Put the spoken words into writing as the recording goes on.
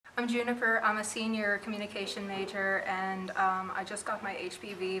I'm Juniper. I'm a senior communication major, and I just got my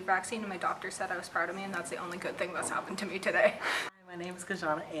HPV vaccine, and my doctor said I was proud of me, and that's the only good thing that's happened to me today. Hi, my name is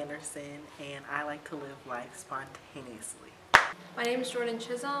Kajana Anderson, and I like to live life spontaneously. My name is Jordan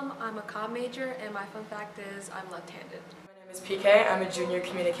Chisholm. I'm a comm major, and my fun fact is I'm left-handed. My name is PK. I'm a junior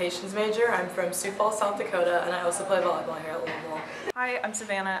communications major. I'm from Sioux Falls, South Dakota, and I also play volleyball here at Louisville. Hi, I'm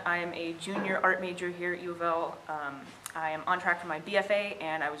Savannah. I am a junior art major here at U of L. I am on track for my BFA,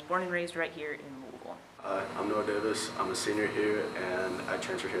 and I was born and raised right here in Louisville. I'm Noah Davis. I'm a senior here, and I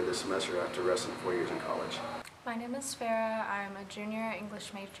transferred here this semester after resting 4 years in college. My name is Farah. I'm a junior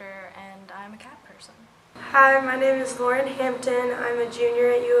English major, and I'm a cat person. Hi, my name is Lauren Hampton. I'm a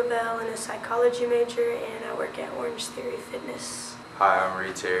junior at U of L and a psychology major, and I work at Orange Theory Fitness. Hi, I'm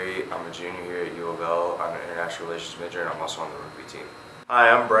Reed Terry. I'm a junior here at U of L. I'm an international relations major, and I'm also on the rugby team. Hi,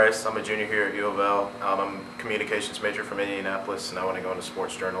 I'm Bryce. I'm a junior here at U of L. I'm a communications major from Indianapolis, and I want to go into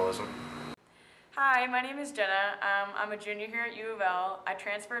sports journalism. Hi, my name is Jenna. I'm a junior here at U of L. I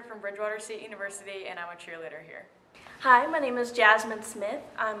transferred from Bridgewater State University, and I'm a cheerleader here. Hi, my name is Jasmine Smith.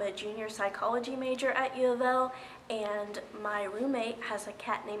 I'm a junior psychology major at U of L, and my roommate has a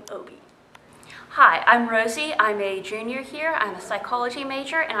cat named Obi. Hi, I'm Rosie. I'm a junior here. I'm a psychology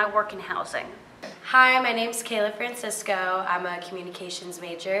major, and I work in housing. Hi, my name's Kayla Francisco. I'm a communications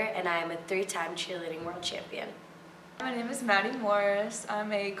major, and I am a 3-time cheerleading world champion. My name is Maddie Morris.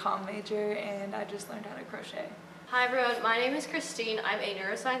 I'm a comm major, and I just learned how to crochet. Hi everyone, my name is Christine. I'm a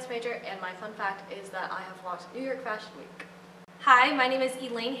neuroscience major, and my fun fact is that I have watched New York Fashion Week. Hi, my name is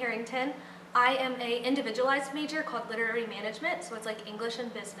Elaine Harrington. I am a individualized major called literary management, so it's like English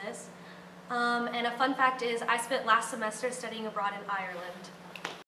and business. And a fun fact is I spent last semester studying abroad in Ireland.